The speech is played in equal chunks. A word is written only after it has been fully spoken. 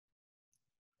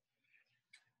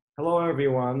Hello,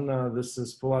 everyone. This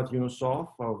is Fuat Yunusov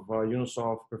of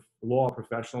Yunusov Law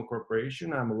Professional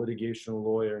Corporation. I'm a litigation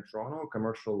lawyer in Toronto, a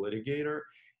commercial litigator,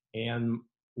 and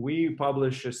we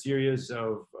publish a series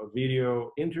of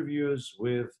video interviews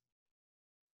with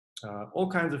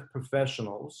all kinds of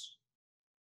professionals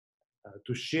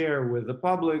to share with the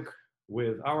public,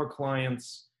 with our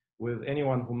clients, with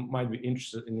anyone who might be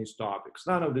interested in these topics.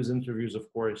 None of these interviews,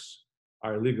 of course,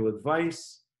 are legal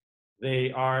advice.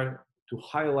 They are to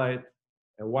highlight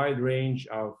a wide range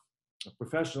of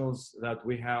professionals that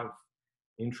we have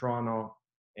in Toronto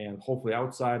and hopefully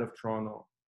outside of Toronto,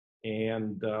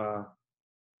 and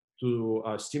to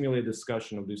stimulate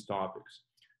discussion of these topics.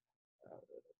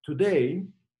 Today,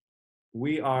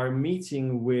 we are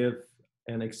meeting with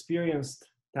an experienced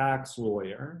tax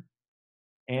lawyer,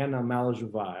 Anna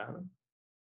Malazhavaya.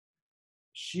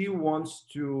 She wants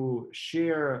to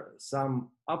share some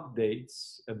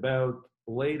updates about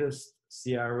latest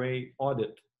CRA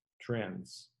audit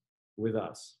trends with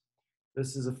us.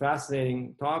 This is a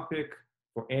fascinating topic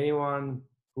for anyone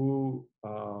who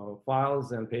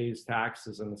files and pays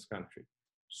taxes in this country.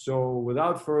 So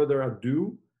without further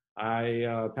ado,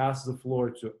 I pass the floor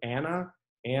to Anna.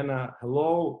 Anna,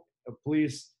 hello.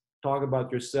 Please talk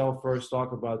about yourself first,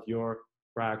 talk about your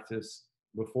practice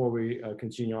before we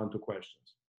continue on to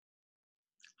questions.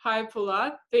 Hi,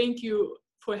 Fuat. Thank you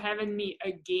for having me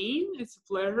again. It's a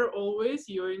pleasure always.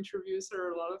 Your interviews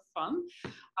are a lot of fun.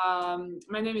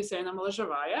 My name is Anna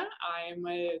Malazhavaya. I'm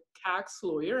a tax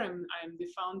lawyer, and I'm the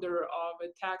founder of a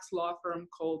tax law firm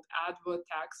called Advo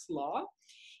Tax Law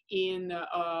in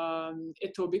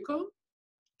Etobicoke,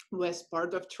 west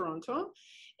part of Toronto.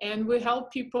 And we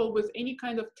help people with any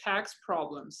kind of tax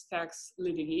problems, tax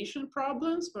litigation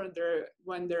problems,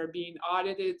 when they're being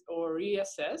audited or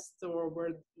reassessed, or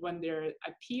when they're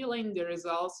appealing the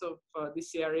results of the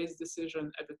CRA's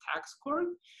decision at the tax court.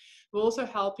 We're also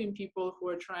helping people who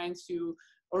are trying to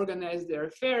organize their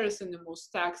affairs in the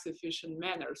most tax efficient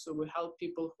manner. So we help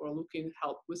people who are looking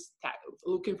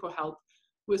for help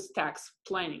with tax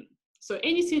planning. So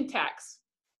anything tax.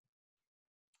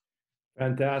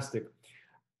 Fantastic.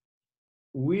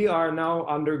 We are now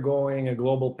undergoing a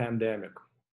global pandemic.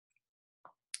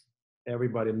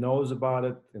 Everybody knows about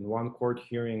it. In one court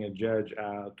hearing, a judge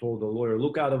told the lawyer,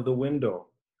 look out of the window,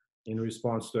 in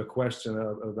response to a question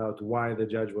about why the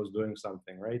judge was doing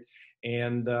something, right?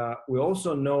 And we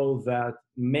also know that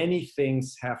many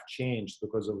things have changed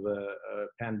because of the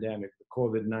pandemic, the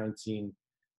COVID-19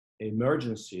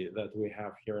 emergency that we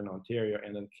have here in Ontario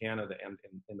and in Canada and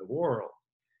in the world.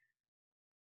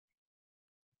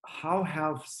 How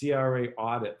have CRA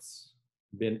audits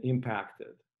been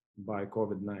impacted by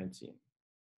COVID-19?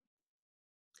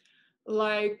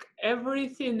 Like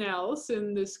everything else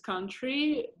in this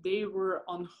country, they were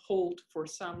on hold for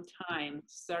some time,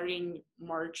 starting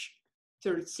March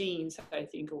 13th, I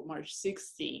think, or March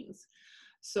 16th.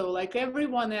 So like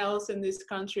everyone else in this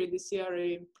country, the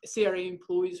CRA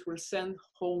employees were sent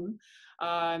home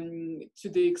to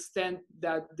the extent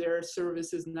that their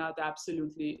service is not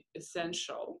absolutely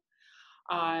essential.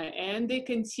 And they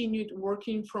continued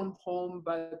working from home,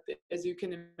 but as you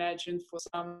can imagine, for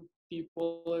some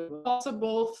people it was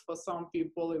possible, for some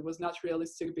people it was not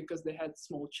realistic because they had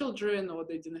small children or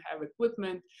they didn't have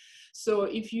equipment. So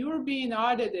if you're being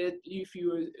audited, if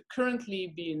you're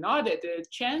currently being audited,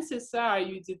 chances are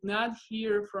you did not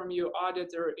hear from your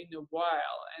auditor in a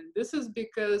while. And this is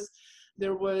because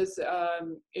there was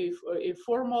a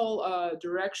formal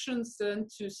direction sent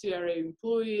to CRA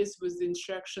employees with the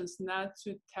instructions not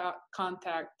to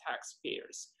contact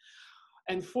taxpayers.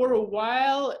 And for a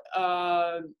while,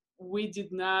 we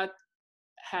did not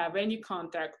have any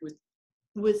contact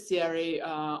with CRA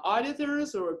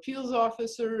auditors or appeals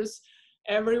officers.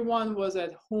 Everyone was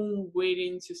at home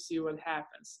waiting to see what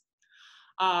happens.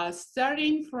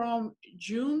 Starting from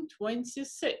June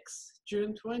 26,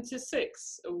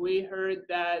 we heard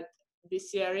that the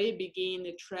CRA began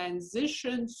a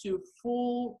transition to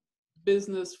full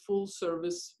business, full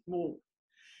service mode.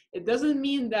 It doesn't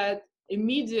mean that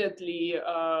immediately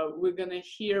we're going to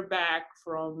hear back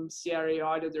from CRA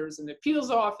auditors and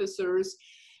appeals officers.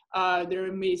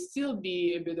 There may still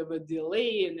be a bit of a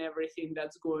delay in everything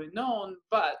that's going on,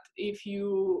 but if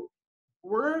you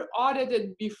were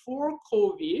audited before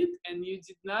COVID and you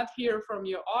did not hear from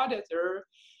your auditor,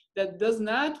 that does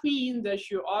not mean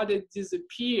that your audit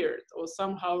disappeared or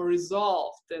somehow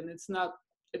resolved and it's not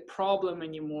a problem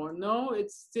anymore. No,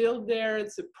 it's still there,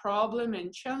 it's a problem,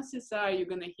 and chances are you're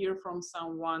gonna hear from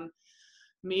someone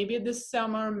maybe this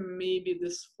summer, maybe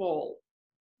this fall.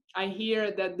 I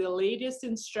hear that the latest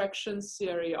instructions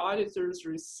CRA auditors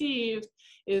received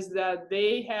is that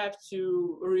they have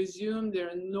to resume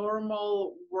their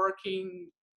normal working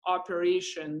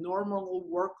operation, normal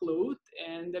workload,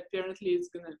 and apparently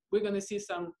we're gonna see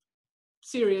some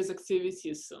serious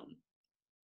activities soon.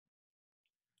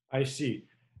 I see.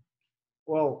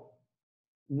 Well,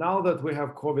 now that we have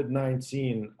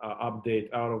COVID-19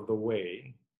 update out of the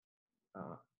way,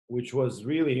 uh, which was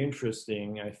really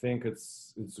interesting, I think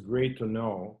it's great to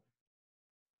know.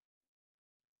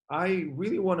 I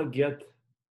really want to get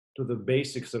to the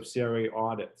basics of CRA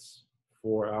audits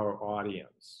for our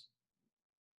audience.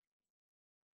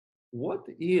 What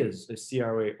is a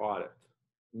CRA audit?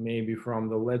 Maybe from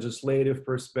the legislative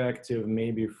perspective,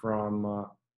 maybe from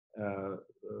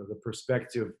the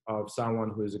perspective of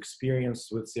someone who is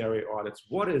experienced with CRA audits.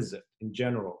 What is it in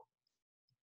general?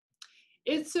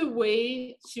 It's a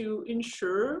way to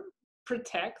ensure,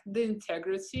 protect the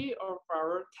integrity of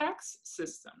our tax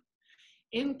system.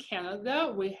 In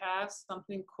Canada, we have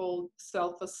something called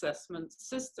self-assessment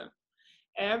system.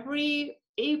 Every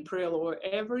April or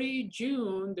every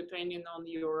June, depending on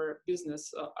your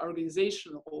business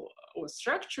organizational or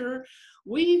structure,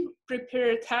 we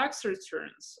prepare tax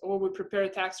returns, or we prepare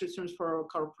tax returns for our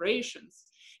corporations,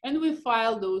 and we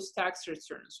file those tax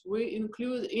returns. We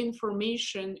include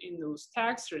information in those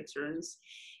tax returns,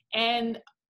 and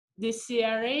the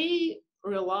CRA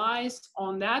relies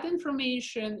on that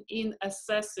information in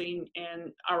assessing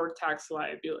our tax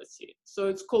liability. So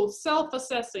it's called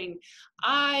self-assessing.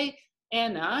 I,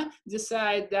 Anna,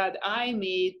 decide that I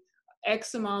made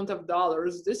X amount of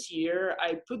dollars this year.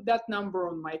 I put that number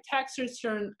on my tax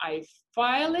return. I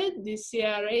file it. The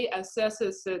CRA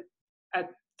assesses it at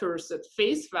first at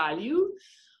face value.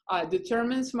 I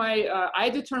determine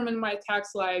my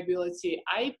tax liability.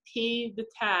 I pay the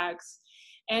tax.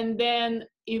 And then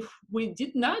if we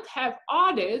did not have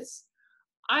audits,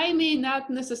 I may not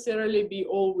necessarily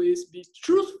always be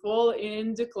truthful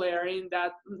in declaring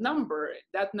that number.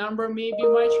 That number may be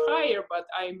much higher, but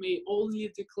I may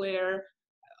only declare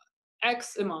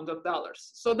X amount of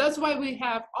dollars. So that's why we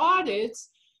have audits,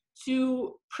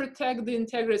 to protect the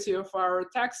integrity of our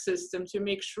tax system, to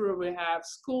make sure we have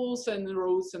schools and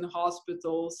roads and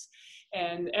hospitals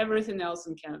and everything else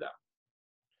in Canada.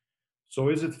 So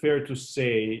is it fair to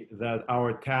say that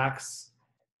our tax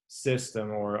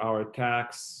system or our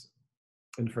tax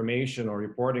information or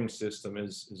reporting system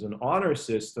is an honor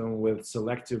system with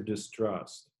selective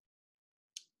distrust?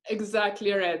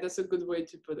 Exactly right. That's a good way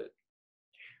to put it.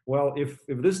 Well, if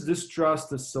this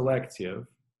distrust is selective,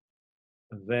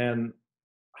 then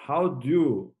how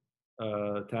do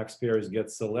taxpayers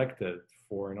get selected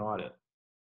for an audit?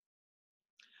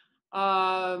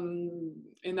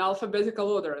 In alphabetical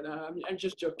order. No, I'm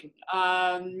just joking.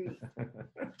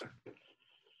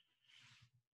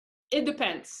 It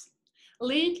depends.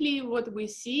 Lately, what we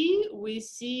see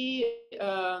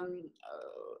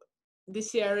the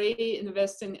CRA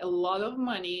investing a lot of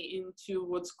money into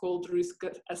what's called risk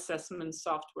assessment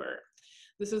software.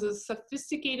 This is a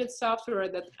sophisticated software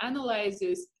that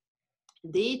analyzes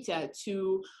data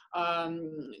to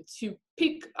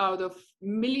pick out of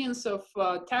millions of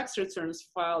tax returns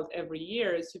filed every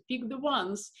year, to pick the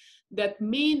ones that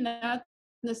may not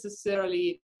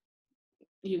necessarily,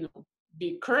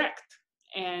 be correct.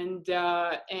 And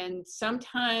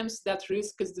sometimes that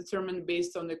risk is determined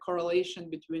based on the correlation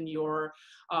between your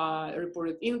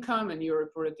reported income and your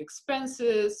reported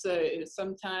expenses.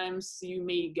 Sometimes you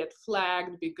may get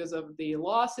flagged because of the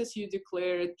losses you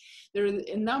declared. There are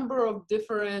a number of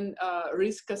different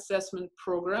risk assessment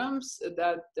programs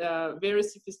that very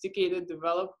sophisticated,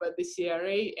 developed by the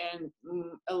CRA, and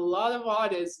a lot of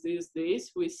audits these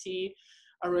days we see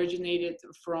originated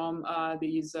from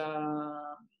these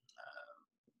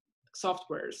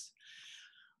softwares.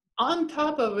 On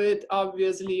top of it,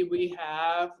 obviously, we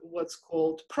have what's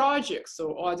called projects,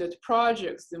 so audit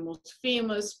projects. The most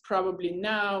famous probably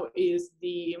now is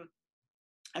the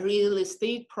real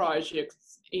estate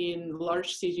projects in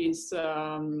large cities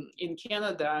in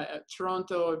Canada,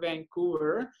 Toronto,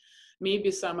 Vancouver, maybe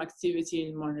some activity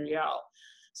in Montreal.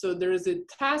 So there is a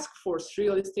task force,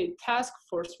 real estate task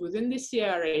force within the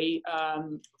CRA,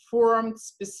 formed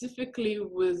specifically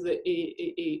with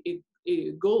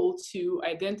a goal to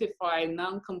identify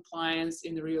non-compliance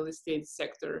in the real estate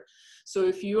sector. So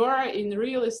if you are in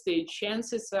real estate,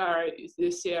 chances are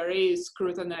the CRA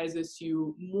scrutinizes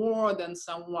you more than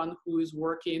someone who is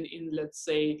working in, let's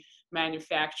say,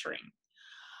 manufacturing.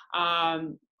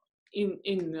 I'm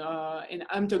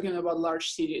talking about large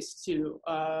cities too.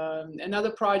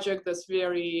 Another project that's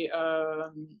very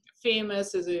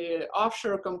famous is an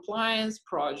offshore compliance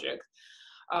project.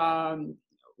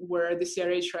 where the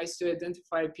CRA tries to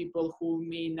identify people who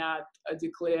may not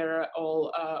declare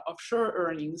all offshore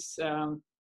earnings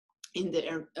in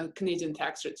their Canadian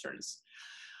tax returns.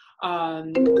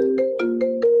 And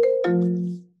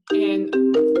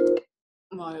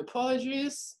my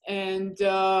apologies. And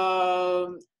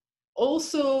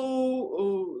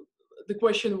also the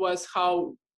question was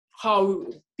how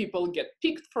people get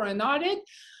picked for an audit.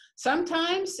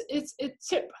 Sometimes it's a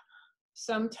tip.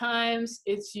 Sometimes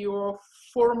it's your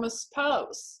former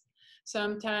spouse.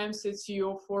 Sometimes it's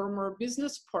your former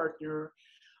business partner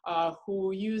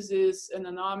who uses an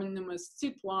anonymous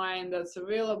tip line that's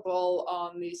available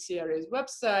on the CRA's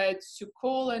website to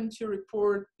call and to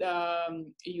report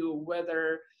you,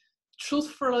 whether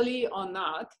truthfully or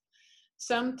not.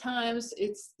 Sometimes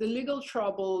it's the legal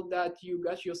trouble that you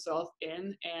got yourself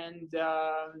in, and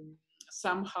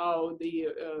somehow the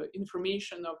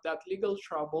information of that legal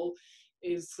trouble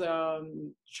is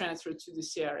transferred to the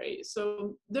CRA.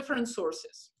 So different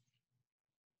sources.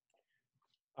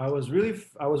 I was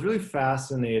really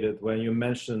fascinated when you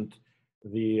mentioned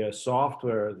the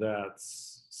software that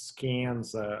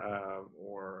scans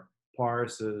or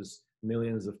parses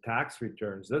millions of tax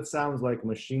returns. That sounds like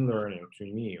machine learning to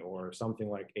me, or something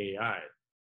like AI.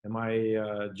 Am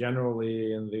I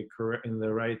generally in the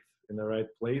right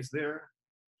place there?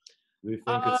 Do you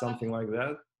think it's something like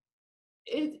that?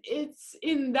 It's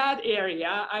in that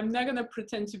area. I'm not going to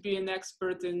pretend to be an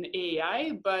expert in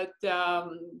AI, but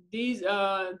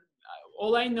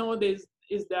all I know is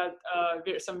that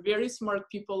some very smart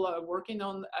people are working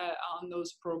on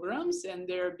those programs, and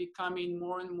they're becoming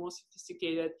more and more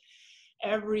sophisticated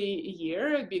every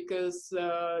year because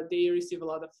they receive a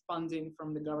lot of funding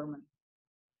from the government.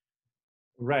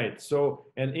 Right. So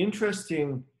an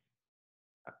interesting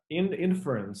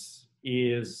inference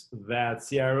is that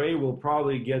CRA will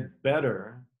probably get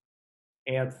better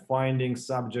at finding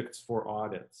subjects for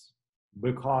audits,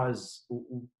 because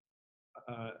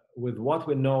with what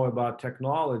we know about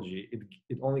technology,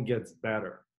 it only gets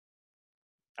better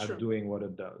at doing what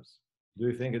it does. Do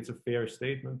you think it's a fair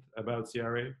statement about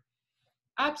CRA?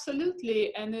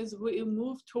 Absolutely. And as we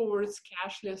move towards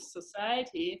cashless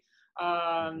society,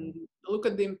 look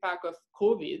at the impact of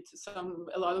COVID.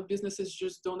 A lot of businesses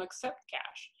just don't accept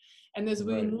cash. And as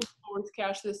we move towards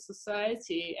cashless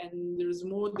society and there's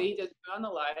more data to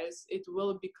analyze, it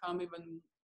will become even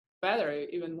better,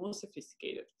 even more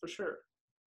sophisticated, for sure.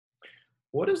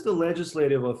 What is the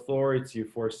legislative authority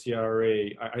for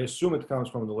CRA? I assume it comes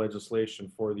from the legislation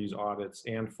for these audits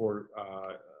and for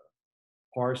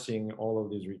parsing all of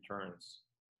these returns.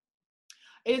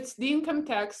 It's the Income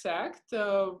Tax Act,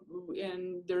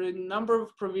 and there are a number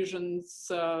of provisions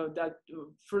that,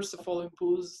 first of all,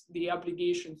 impose the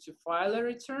obligation to file a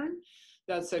return.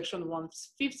 That's Section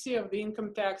 150 of the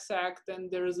Income Tax Act, and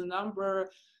there's a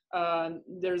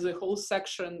whole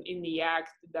section in the Act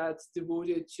that's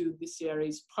devoted to the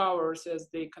CRA's powers as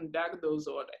they conduct those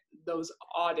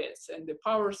audits, and the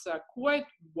powers are quite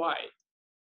wide.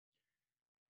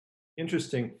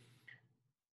 Interesting.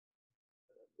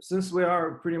 Since we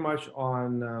are pretty much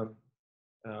on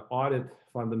audit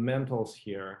fundamentals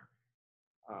here,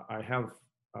 I have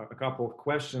a couple of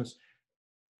questions.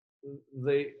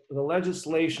 The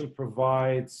legislation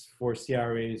provides for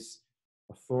CRA's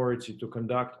authority to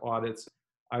conduct audits.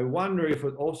 I wonder if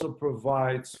it also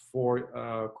provides for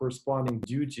corresponding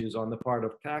duties on the part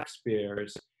of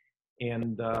taxpayers,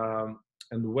 and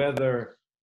whether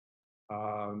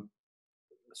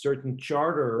certain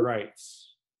charter rights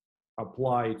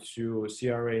apply to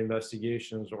CRA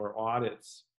investigations or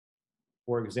audits.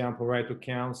 For example, right to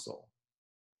counsel.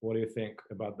 What do you think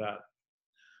about that?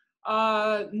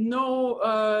 No,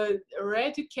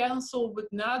 right to counsel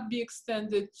would not be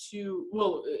extended to,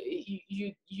 well,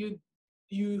 you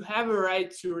have a right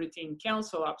to retain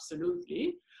counsel,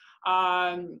 absolutely.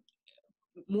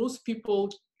 Most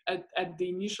people at the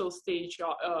initial stage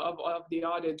of the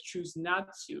audit choose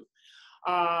not to.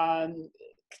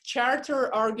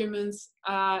 Charter arguments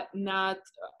are not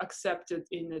accepted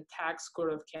in the tax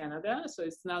court of Canada, so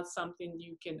it's not something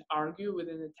you can argue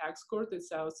within the tax court.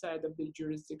 It's outside of the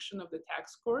jurisdiction of the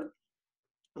tax court.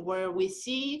 Where we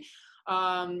see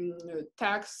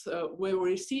where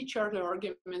we see charter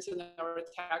arguments in our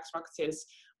tax practice,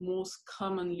 most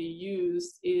commonly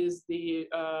used is the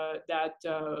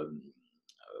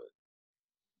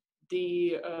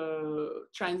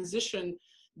transition.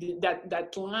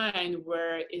 That line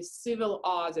where a civil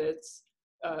audit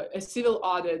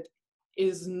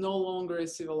is no longer a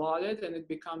civil audit and it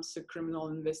becomes a criminal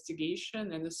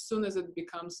investigation. And as soon as it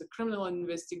becomes a criminal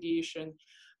investigation,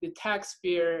 the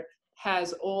taxpayer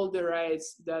has all the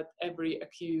rights that every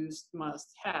accused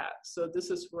must have. So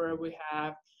this is where we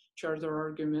have charter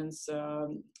arguments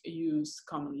used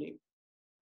commonly.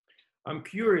 I'm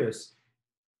curious,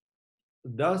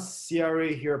 does CRA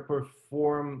here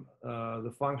perform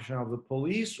the function of the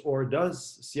police, or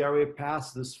does CRA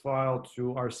pass this file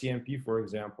to RCMP, for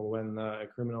example, when a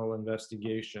criminal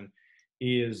investigation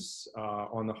is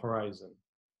on the horizon?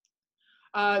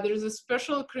 There's a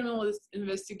special criminal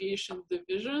investigation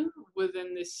division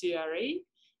within the CRA,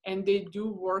 and they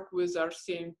do work with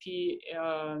RCMP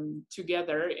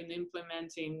together in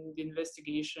implementing the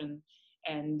investigation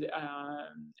and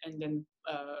then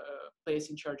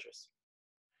placing charges.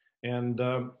 And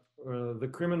the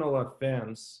criminal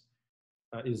offense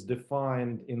is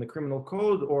defined in the Criminal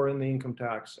Code or in the Income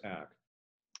Tax Act?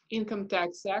 Income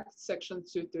Tax Act, Section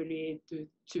 238 to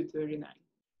 239.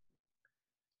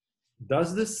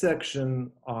 Does this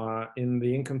section in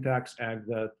the Income Tax Act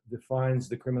that defines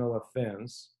the criminal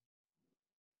offense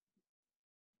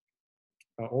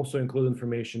also include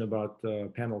information about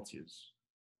penalties?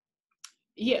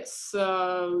 Yes,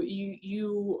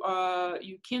 you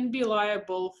can be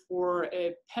liable for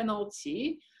a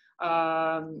penalty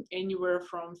anywhere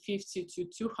from 50 to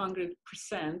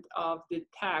 200% of the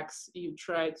tax you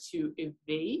try to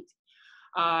evade,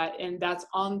 and that's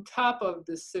on top of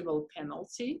the civil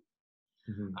penalty.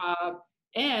 Mm-hmm.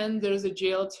 And there's a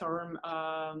jail term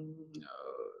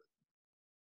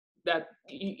that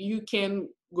you can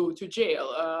go to jail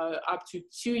up to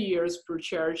 2 years per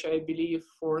charge, I believe,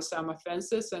 for some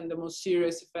offenses, and the most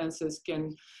serious offenses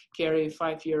can carry a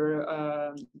 5-year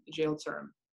jail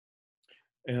term.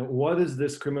 And what is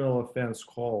this criminal offense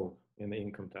called in the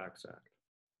Income Tax Act?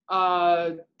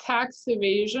 Tax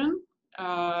evasion,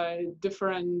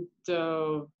 different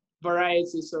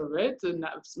varieties of it, and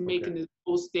making the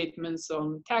full statements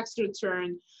on tax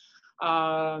return,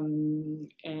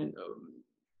 and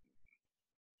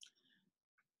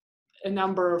a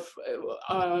number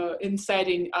of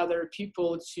inciting other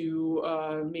people to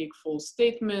make false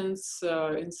statements,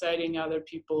 inciting other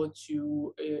people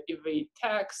to evade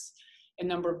tax, a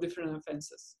number of different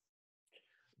offenses.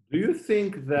 Do you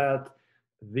think that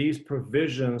these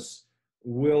provisions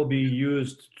will be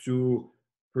used to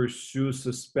pursue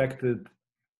suspected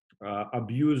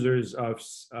abusers of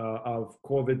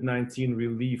COVID-19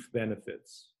 relief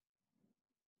benefits?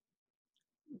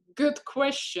 Good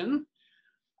question.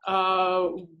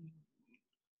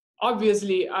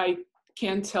 Obviously, I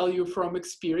can't tell you from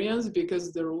experience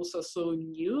because the rules are so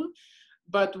new,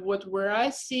 but what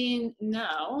we're seeing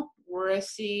now, we're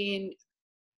seeing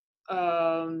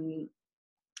a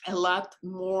lot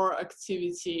more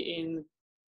activity in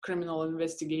criminal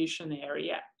investigation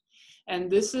area. And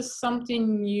this is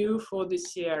something new for the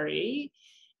CRA.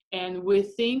 And we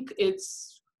think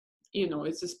it's,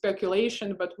 it's a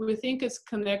speculation, but we think it's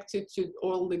connected to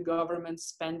all the government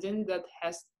spending that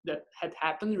had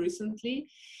happened recently.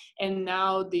 And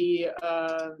now the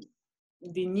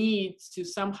need to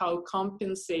somehow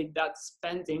compensate that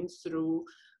spending through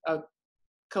a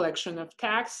collection of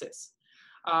taxes.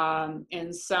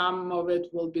 And some of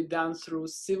it will be done through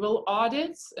civil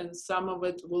audits, and some of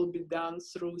it will be done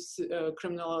through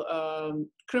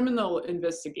criminal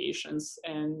investigations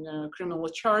and criminal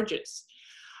charges.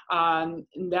 And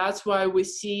that's why we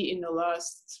see in the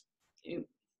last,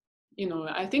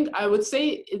 I think I would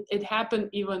say it happened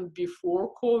even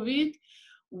before COVID.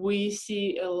 We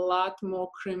see a lot more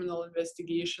criminal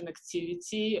investigation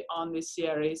activity on the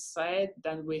CRA side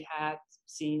than we had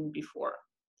seen before.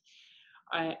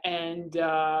 And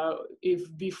if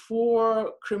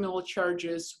before criminal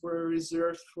charges were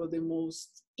reserved for the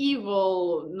most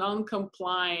evil,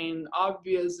 non-compliant,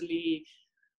 obviously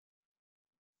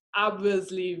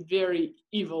very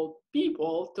evil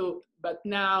people, but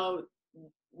now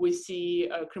we see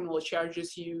criminal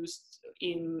charges used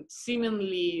in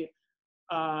seemingly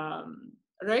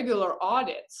regular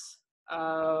audits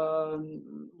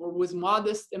with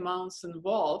modest amounts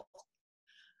involved.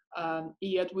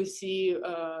 Yet we see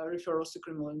referrals to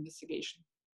criminal investigation.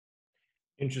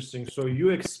 Interesting. So you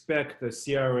expect a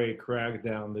CRA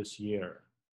crackdown this year?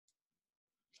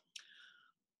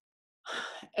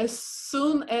 As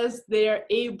soon as they're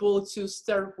able to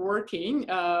start working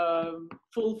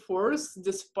full force,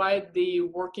 despite the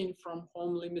working from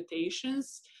home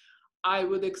limitations, I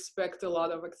would expect a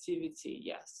lot of activity,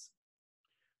 yes.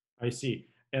 I see.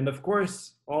 And of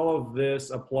course, all of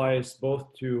this applies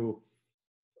both to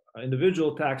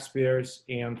individual taxpayers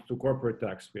and to corporate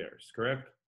taxpayers, correct?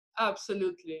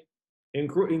 Absolutely.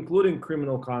 Including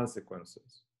criminal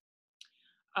consequences.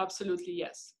 Absolutely,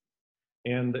 yes.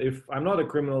 And if I'm not a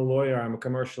criminal lawyer, I'm a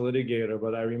commercial litigator,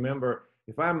 but I remember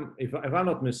if I'm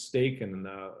not mistaken,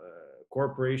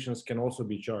 corporations can also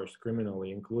be charged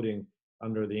criminally, including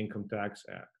under the Income Tax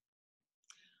Act.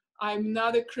 I'm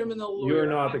not a criminal lawyer. You're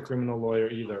not a criminal lawyer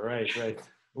either, right? Right.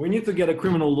 We need to get a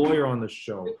criminal lawyer on the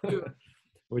show,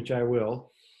 which I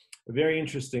will. Very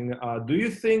interesting. Do you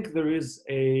think there is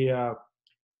an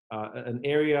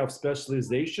area of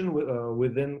specialization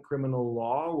within criminal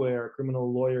law where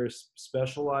criminal lawyers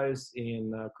specialize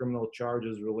in criminal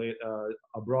charges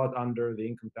brought under the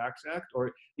Income Tax Act,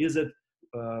 or is it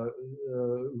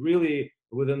really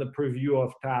within the purview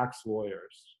of tax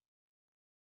lawyers?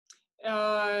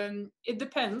 It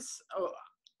depends.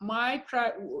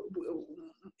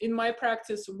 In my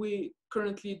practice, we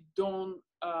currently don't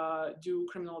do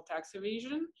criminal tax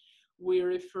evasion. We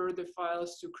refer the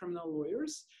files to criminal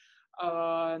lawyers.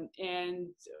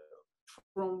 And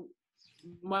from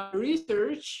my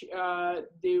research,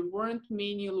 there weren't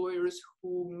many lawyers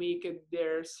who make it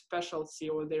their specialty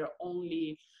or their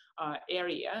only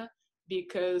area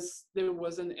because there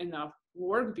wasn't enough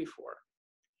work before.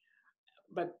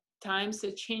 But times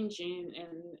are changing,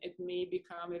 and it may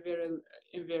become a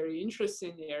very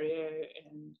interesting area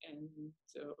and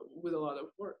with a lot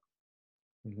of work.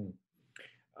 Mm-hmm.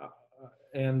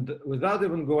 And without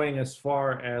even going as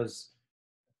far as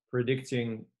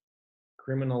predicting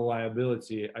criminal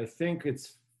liability, I think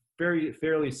it's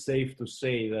fairly safe to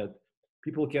say that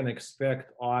people can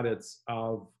expect audits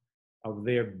of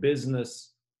their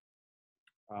business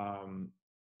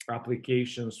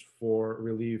applications for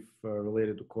relief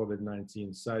related to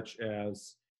COVID-19, such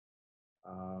as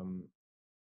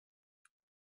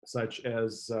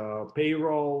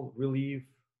payroll relief.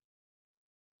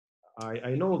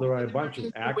 I know there are a bunch of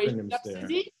acronyms there.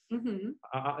 Mm-hmm.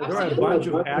 There are a bunch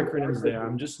of acronyms there.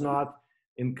 I'm just not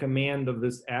in command of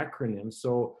this acronym.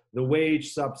 So the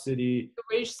wage subsidy. The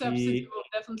wage subsidy will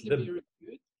definitely be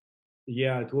reviewed.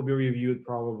 Yeah, it will be reviewed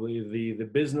probably. The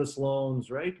business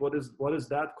loans, right? What is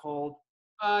that called?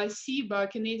 CEBA,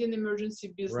 Canadian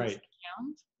Emergency Business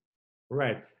Account.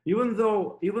 Right. Even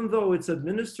though it's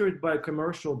administered by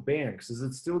commercial banks, is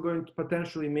it still going to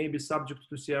potentially maybe subject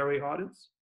to CRA audits?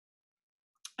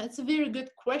 That's a very good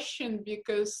question,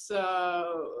 because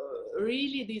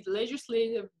really the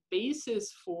legislative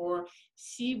basis for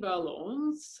CEBA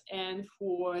loans and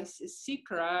for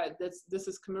CRA, this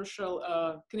is commercial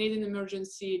Canadian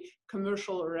Emergency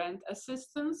Commercial Rent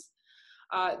Assistance.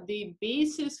 The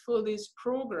basis for this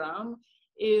program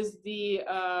is the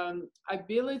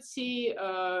ability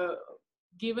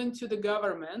given to the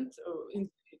government, in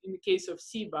the case of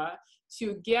CEBA,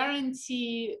 to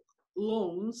guarantee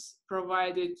loans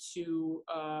provided to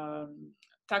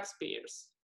taxpayers.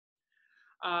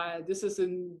 This is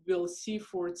in Bill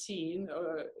C-14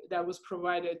 that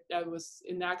was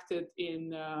enacted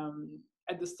in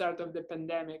at the start of the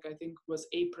pandemic. I think it was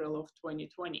April of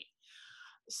 2020.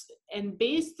 And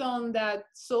based on that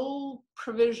sole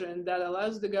provision that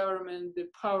allows the government the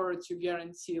power to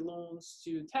guarantee loans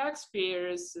to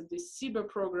taxpayers, the CEBA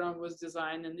program was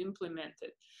designed and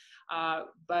implemented.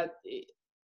 But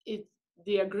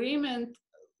the agreement,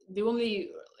 the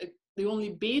only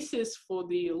basis for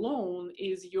the loan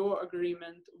is your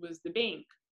agreement with the bank.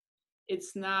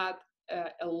 It's not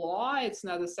a law. It's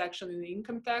not a section in the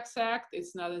Income Tax Act.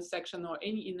 It's not a section or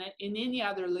in any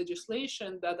other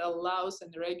legislation that allows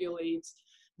and regulates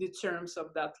the terms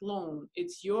of that loan.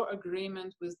 It's your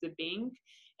agreement with the bank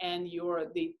and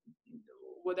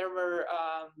whatever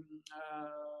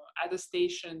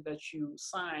attestation that you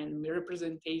sign, the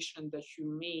representation that you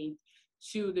made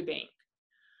to the bank.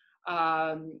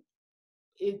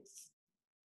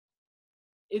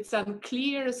 It's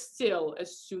unclear still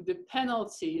as to the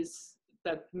penalties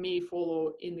that may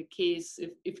follow in the case,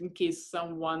 if in case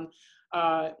someone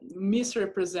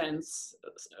misrepresents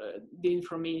the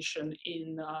information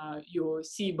in your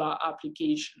CEBA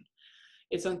application.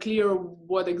 It's unclear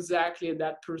what exactly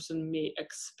that person may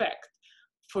expect.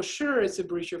 For sure, it's a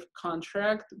breach of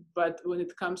contract, but when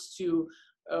it comes to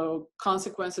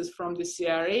consequences from the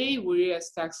CRA, we as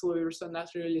tax lawyers are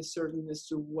not really certain as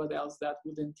to what else that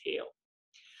would entail.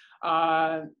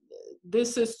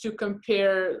 This is to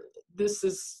compare, this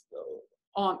is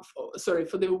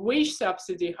for the wage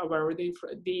subsidy, however, the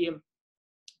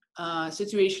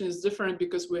situation is different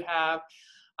because we have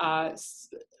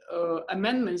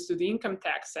amendments to the Income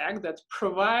Tax Act that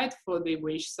provide for the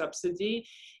wage subsidy.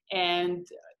 And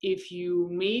if you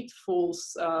made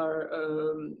false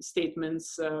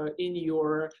statements in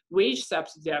your wage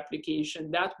subsidy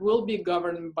application, that will be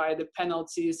governed by the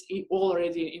penalties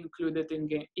already included in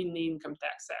the Income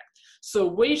Tax Act. So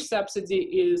wage subsidy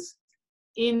is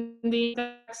in the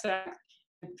Tax Act,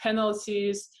 and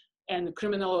penalties and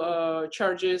criminal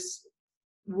charges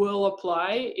will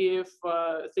apply if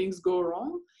things go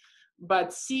wrong. But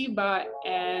CIBA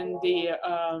and the,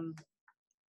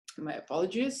 my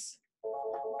apologies,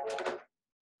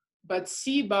 but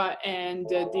CIBA and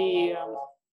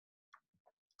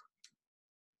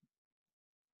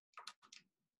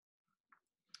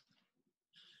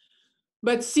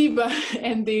but CIBA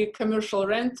and the commercial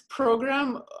rent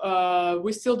program,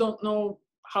 we still don't know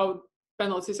how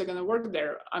penalties are going to work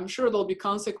there. I'm sure there'll be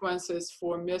consequences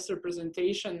for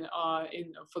misrepresentation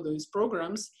for those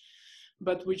programs,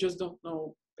 but we just don't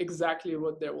know exactly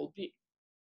what there will be.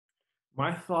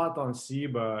 My thought on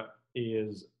CIBA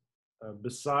is,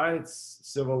 besides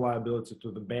civil liability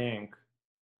to the bank,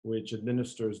 which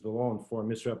administers the loan for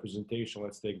misrepresentation,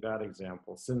 let's take that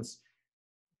example, since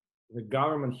the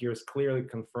government here is clearly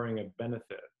conferring a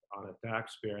benefit on a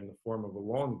taxpayer in the form of a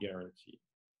loan guarantee.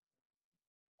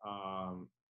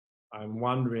 I'm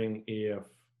wondering if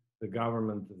the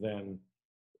government then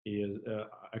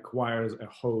acquires a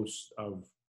host of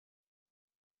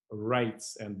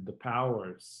rights and the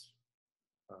powers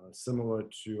similar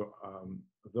to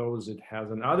those it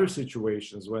has in other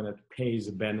situations when it pays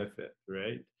a benefit,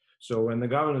 right? So when the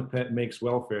government makes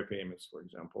welfare payments, for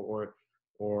example,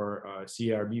 or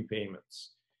CRB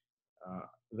payments,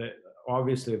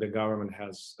 obviously the government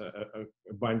has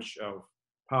a bunch of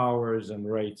powers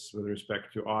and rights with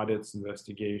respect to audits,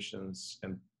 investigations,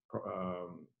 and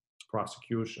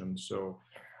prosecution. So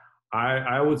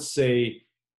I would say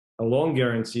a loan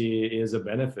guarantee is a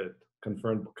benefit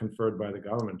conferred by the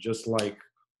government, just like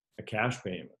a cash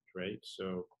payment, right?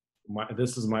 So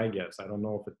this is my guess. I don't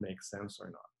know if it makes sense or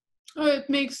not. It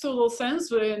makes total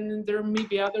sense, and there may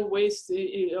be other ways.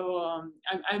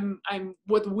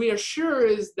 What we are sure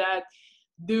is that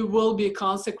there will be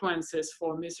consequences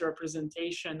for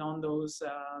misrepresentation on those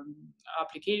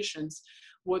applications.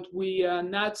 What we are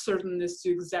not certain is to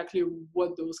exactly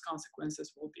what those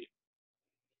consequences will be.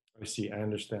 I see, I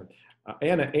understand.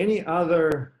 Anna, any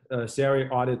other CRA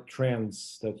audit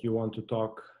trends that you want to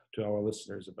talk to our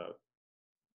listeners about?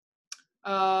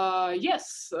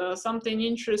 Yes, something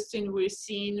interesting we've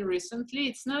seen recently.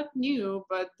 It's not new,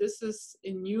 but this is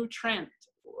a new trend.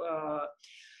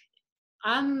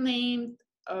 Unnamed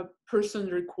person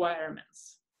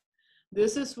requirements.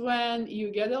 This is when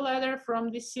you get a letter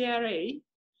from the CRA,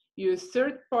 you're a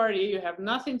third party, you have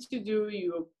nothing to do,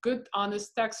 you're a good,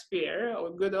 honest taxpayer or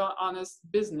good, honest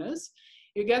business.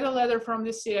 You get a letter from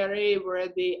the CRA where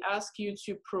they ask you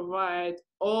to provide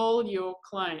all your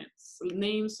clients,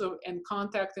 names and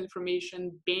contact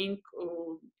information, bank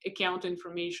or account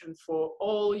information for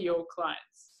all your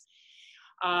clients.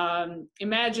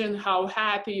 Imagine how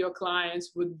happy your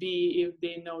clients would be if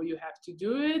they know you have to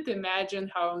do it. Imagine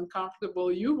how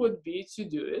uncomfortable you would be to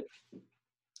do it.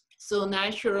 So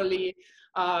naturally,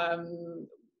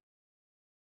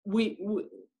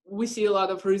 we see a lot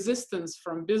of resistance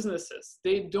from businesses.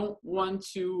 They don't want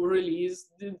to release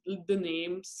the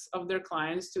names of their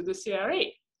clients to the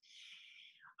CRA.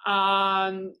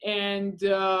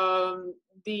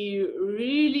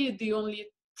 The only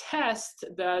test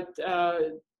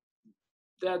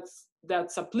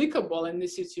that's applicable in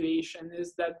this situation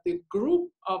is that the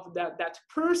group of that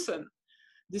person,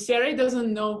 the CRA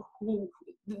doesn't know who.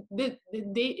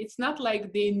 It's not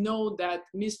like they know that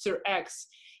Mr. X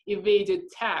evaded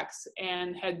tax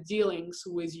and had dealings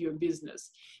with your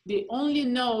business. They only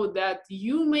know that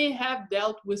you may have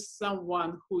dealt with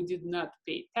someone who did not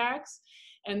pay tax,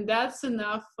 and that's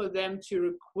enough for them to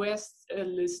request a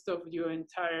list of your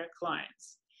entire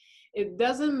clients. It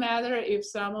doesn't matter if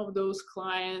some of those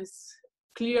clients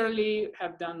clearly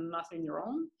have done nothing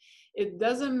wrong. It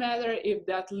doesn't matter if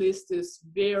that list is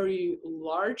very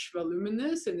large,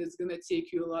 voluminous, and it's going to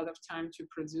take you a lot of time to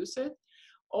produce it.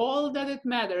 All that it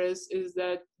matters is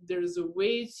that there's a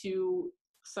way to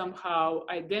somehow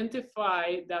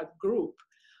identify that group.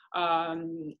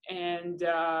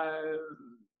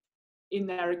 In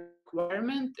a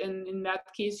requirement, and in that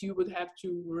case, you would have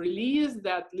to release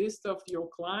that list of your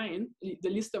the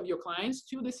list of your clients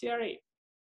to the CRA.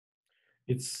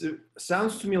 It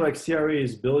sounds to me like CRA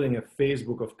is building a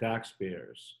Facebook of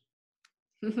taxpayers.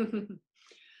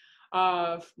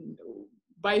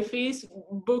 By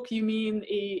Facebook, you mean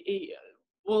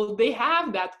well, they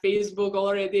have that Facebook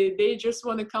already. They just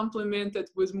want to complement it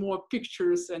with more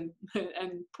pictures and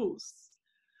posts.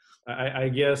 I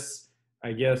guess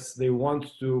they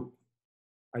want to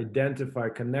identify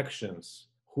connections.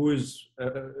 Who's,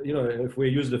 if we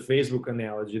use the Facebook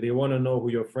analogy, they want to know who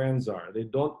your friends are. They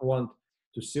don't want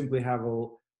to simply have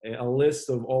a list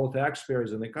of all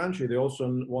taxpayers in the country. They also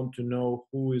want to know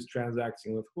who is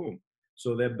transacting with whom.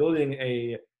 So they're building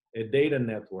a a data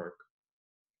network,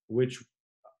 which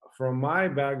from my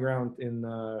background in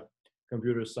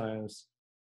computer science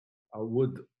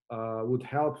would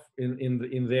help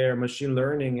in their machine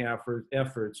learning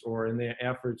efforts or in their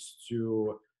efforts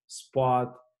to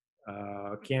spot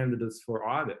candidates for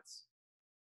audits?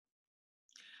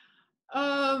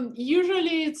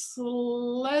 Usually it's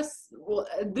less, well,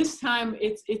 at this time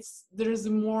there's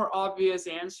a more obvious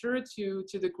answer to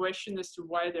the question as to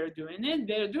why they're doing it.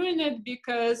 They're doing it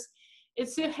because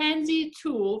it's a handy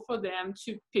tool for them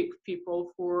to pick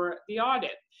people for the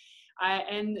audit.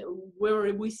 And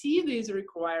where we see these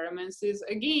requirements is,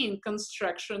 again,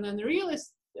 construction and real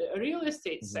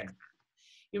estate sector.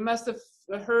 You must have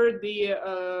heard the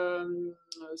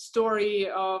story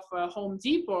of Home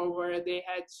Depot, where they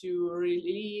had to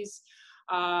release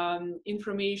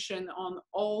information on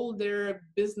all their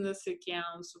business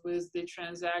accounts with the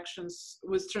transactions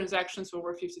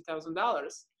over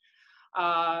 $50,000.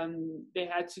 They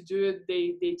had to do it.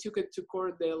 They took it to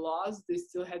court. They lost.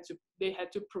 They had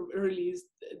to release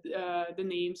the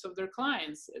names of their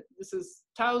clients. This is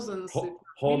thousands.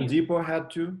 Home Depot had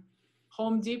to.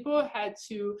 Home Depot had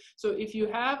to. So if you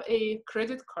have a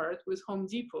credit card with Home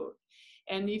Depot,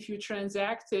 and if you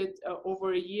transacted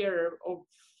over a year of,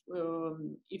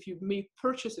 if you made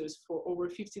purchases for over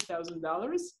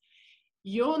 $50,000,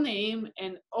 your name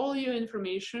and all your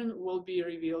information will be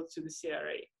revealed to the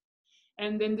CRA.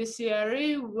 And then the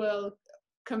CRA will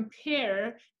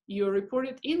compare your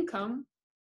reported income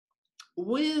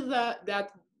with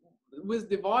with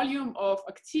the volume of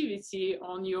activity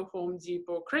on your Home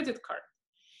Depot credit card.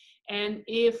 And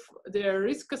if the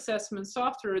risk assessment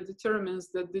software determines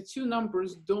that the two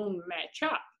numbers don't match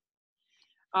up,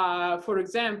 for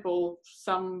example,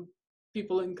 some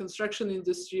people in construction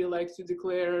industry like to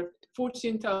declare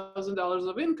 $14,000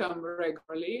 of income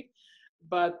regularly,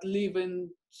 but live in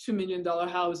 $2 million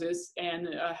houses and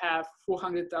have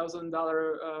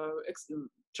 $400,000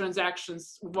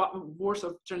 transactions worth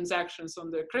of transactions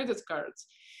on their credit cards.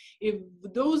 If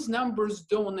those numbers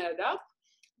don't add up,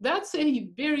 that's a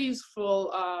very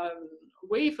useful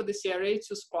way for the CRA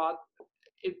to spot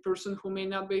a person who may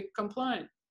not be compliant.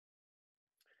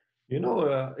 You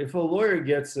know, if a lawyer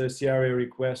gets a CRA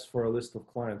request for a list of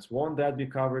clients, won't that be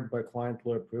covered by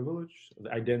client-lawyer privilege,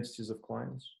 the identities of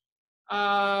clients?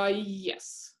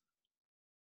 Yes.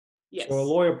 Yes. So a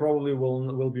lawyer probably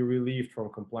will be relieved from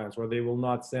compliance, or they will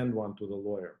not send one to the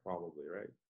lawyer, probably,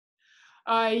 right?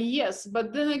 Yes,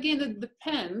 but then again, it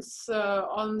depends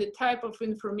on the type of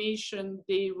information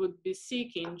they would be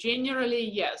seeking.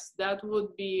 Generally, yes, that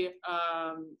would be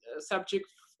subject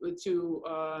to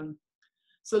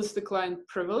solicitor client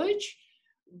privilege.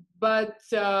 But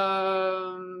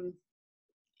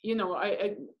you know,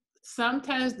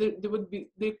 sometimes there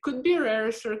could be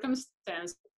rare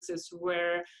circumstances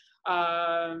where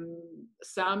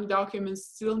some documents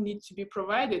still need to be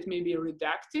provided, maybe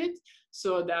redacted,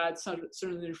 so that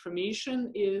certain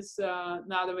information is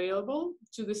not available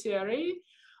to the CRA.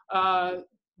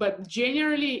 But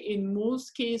generally, in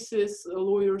most cases,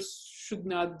 lawyers should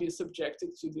not be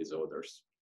subjected to these orders.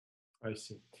 I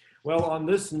see. Well, on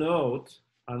this note,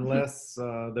 unless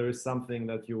there is something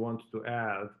that you want to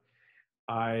add,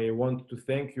 I want to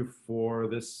thank you for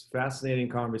this fascinating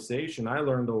conversation. I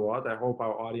learned a lot. I hope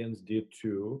our audience did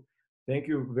too. Thank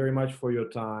you very much for your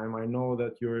time. I know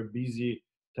that you're a busy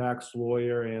tax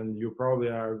lawyer and you probably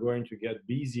are going to get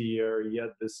busier yet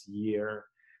this year.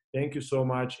 Thank you so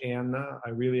much, Anna. I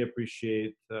really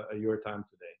appreciate your time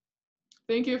today.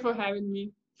 Thank you for having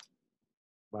me.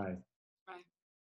 Bye.